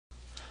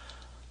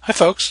Hi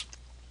folks,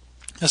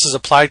 this is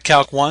Applied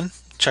Calc 1,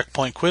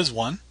 Checkpoint Quiz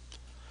 1.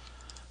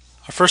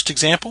 Our first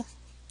example,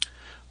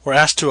 we're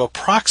asked to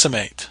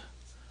approximate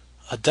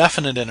a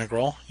definite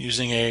integral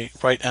using a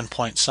right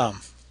endpoint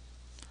sum.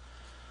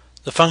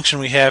 The function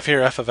we have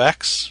here, f of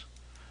x,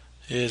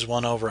 is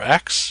 1 over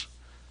x,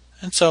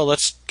 and so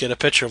let's get a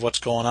picture of what's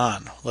going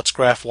on. Let's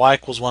graph y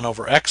equals 1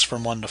 over x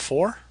from 1 to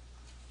 4.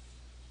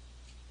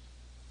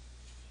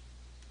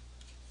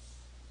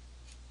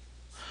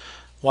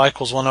 Y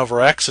equals 1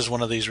 over x is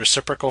one of these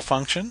reciprocal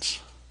functions.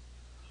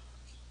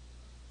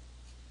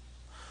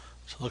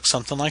 So it looks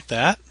something like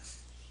that.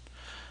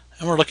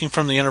 And we're looking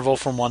from the interval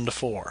from 1 to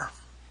 4.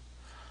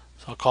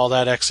 So I'll call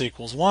that x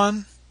equals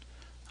 1.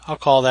 I'll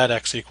call that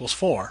x equals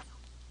 4.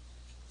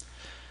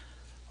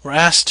 We're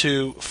asked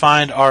to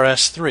find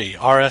RS3.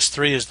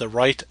 RS3 is the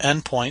right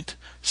endpoint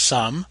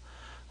sum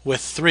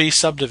with 3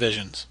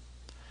 subdivisions.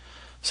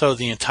 So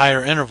the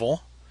entire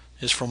interval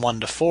is from 1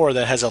 to 4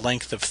 that has a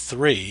length of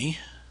 3.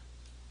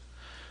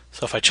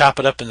 So if I chop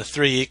it up into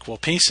 3 equal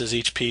pieces,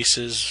 each piece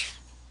is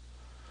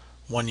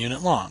 1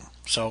 unit long.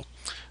 So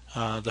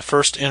the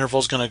first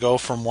interval is going to go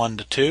from 1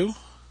 to 2,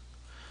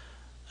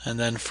 and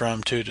then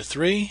from 2 to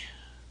 3,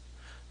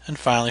 and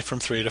finally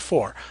from 3 to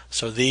 4.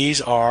 So these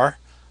are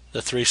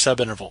the 3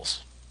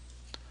 subintervals.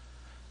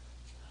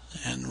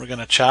 And we're going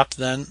to chop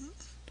then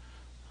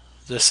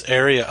this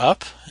area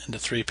up into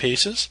 3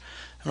 pieces,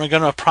 and we're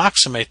going to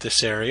approximate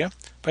this area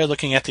by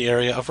looking at the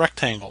area of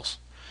rectangles.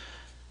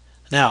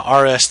 Now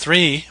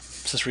RS3,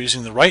 since we're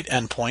using the right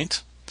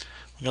endpoint,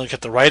 we're going to look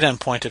at the right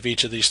endpoint of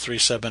each of these 3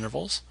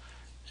 subintervals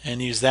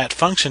and use that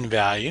function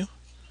value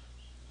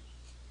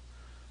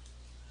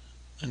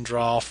and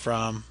draw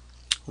from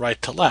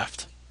right to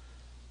left.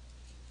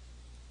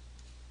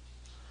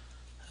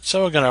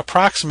 So we're going to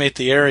approximate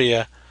the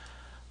area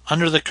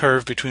under the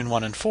curve between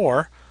 1 and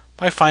 4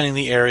 by finding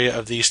the area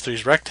of these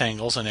 3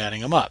 rectangles and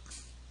adding them up.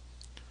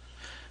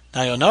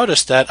 Now you'll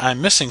notice that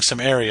I'm missing some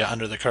area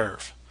under the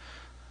curve.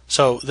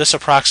 So this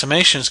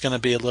approximation is going to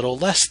be a little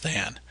less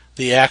than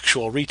the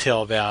actual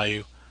retail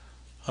value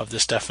of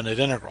this definite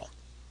integral.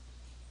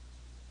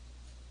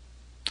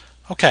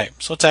 Okay,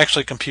 so let's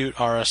actually compute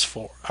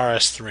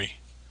RS3.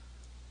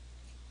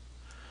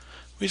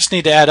 We just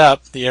need to add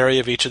up the area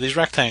of each of these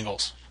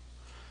rectangles.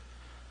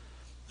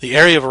 The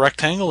area of a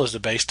rectangle is the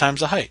base times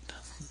the height.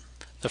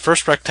 The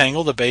first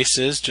rectangle, the base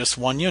is just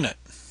 1 unit.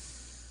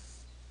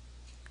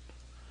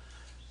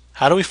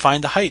 How do we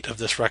find the height of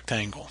this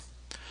rectangle?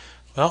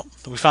 Well,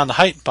 we found the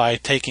height by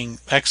taking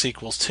x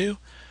equals 2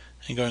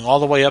 and going all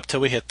the way up till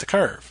we hit the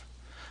curve.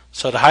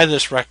 So the height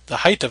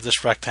of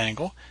this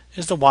rectangle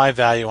is the y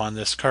value on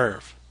this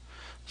curve.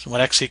 So when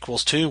x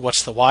equals 2,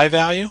 what's the y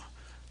value?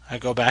 I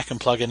go back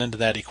and plug it into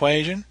that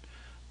equation,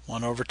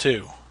 1 over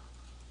 2.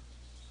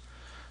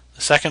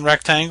 The second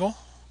rectangle,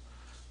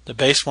 the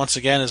base once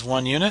again is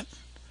 1 unit.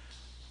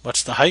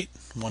 What's the height?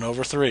 1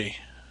 over 3.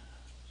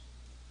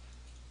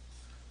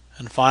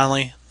 And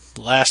finally,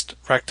 the last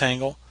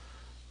rectangle,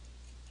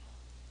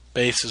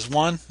 base is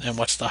 1, and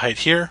what's the height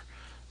here?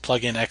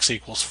 Plug in x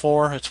equals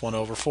 4, it's 1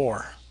 over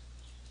 4.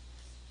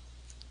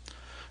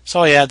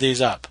 So I add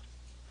these up.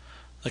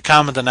 The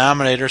common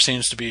denominator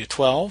seems to be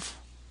 12.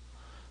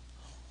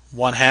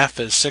 1/2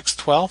 is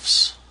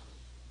 6/12.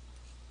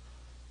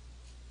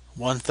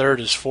 1/3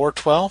 is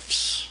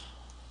 4/12.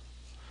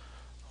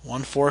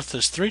 1/4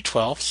 is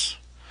 3/12.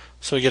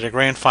 So we get a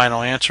grand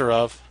final answer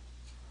of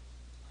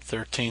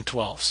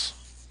 13/12.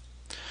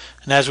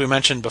 And as we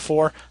mentioned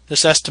before,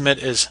 this estimate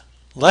is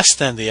less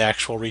than the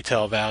actual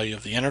retail value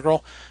of the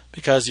integral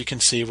because you can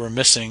see we're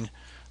missing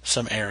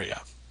some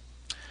area.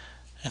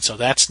 And so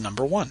that's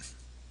number 1.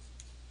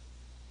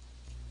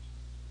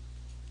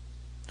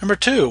 Number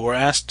 2, we're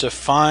asked to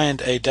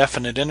find a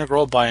definite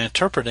integral by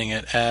interpreting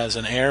it as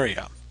an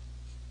area.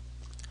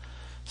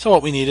 So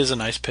what we need is a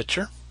nice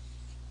picture.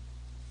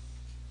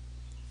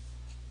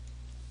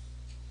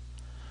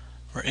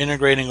 We're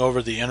integrating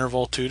over the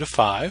interval 2 to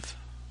 5.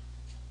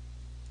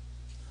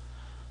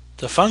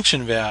 The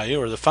function value,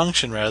 or the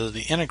function rather,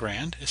 the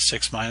integrand, is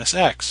 6 minus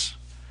x.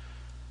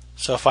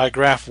 So if I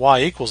graph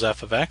y equals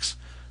f of x,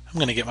 I'm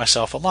going to get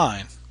myself a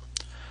line.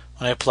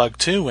 When I plug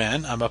 2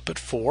 in, I'm up at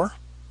 4.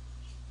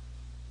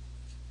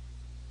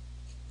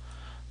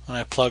 When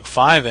I plug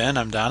 5 in,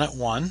 I'm down at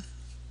 1.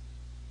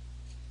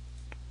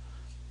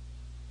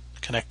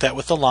 Connect that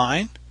with the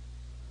line.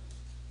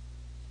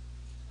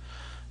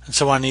 And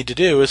so what I need to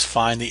do is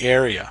find the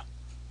area.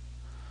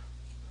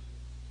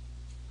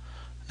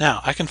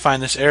 Now, I can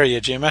find this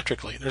area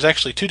geometrically. There's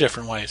actually 2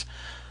 different ways.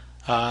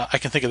 I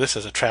can think of this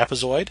as a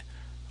trapezoid,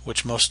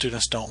 which most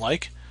students don't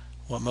like.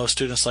 What most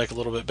students like a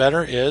little bit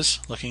better is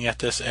looking at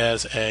this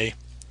as a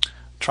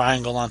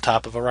triangle on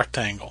top of a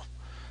rectangle.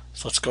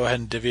 So let's go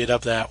ahead and divvy it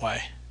up that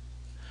way.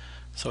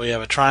 So we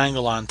have a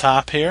triangle on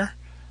top here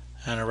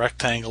and a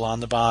rectangle on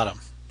the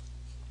bottom.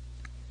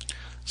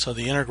 So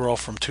the integral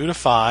from 2 to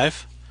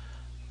 5,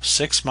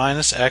 6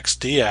 minus x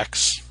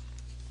dx,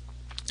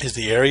 is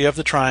the area of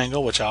the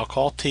triangle, which I'll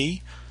call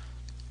T,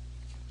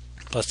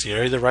 plus the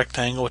area of the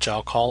rectangle, which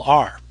I'll call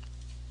R.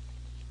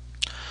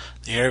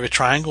 The area of a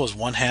triangle is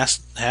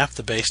 1/2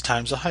 the base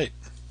times the height.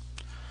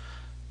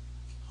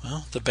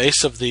 Well, the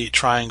base of the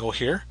triangle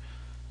here,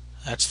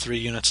 that's 3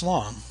 units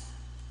long.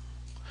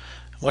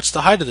 What's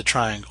the height of the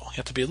triangle? You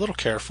have to be a little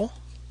careful.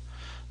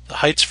 The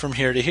height's from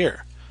here to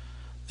here.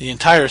 The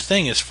entire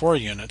thing is 4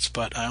 units,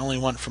 but I only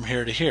went from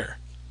here to here.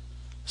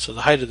 So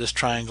the height of this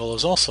triangle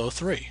is also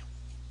 3.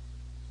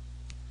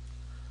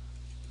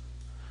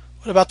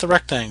 What about the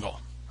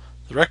rectangle?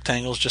 The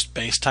rectangle is just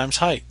base times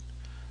height.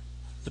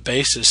 The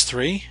base is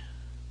 3.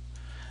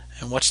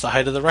 And what's the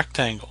height of the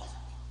rectangle?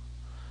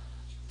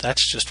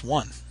 That's just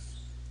 1.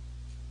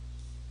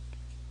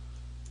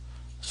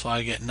 So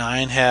I get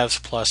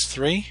 9/2 plus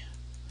 3,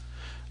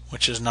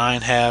 which is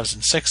 9/2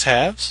 and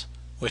 6/2,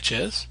 which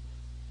is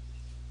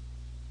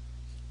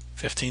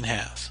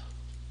 15/2.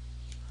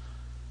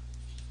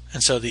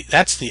 And so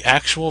that's the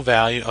actual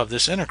value of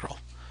this integral.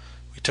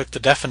 We took the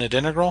definite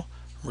integral,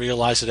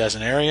 realized it as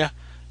an area,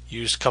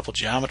 used a couple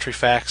geometry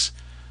facts,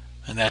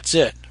 and that's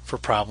it for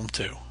problem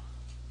 2.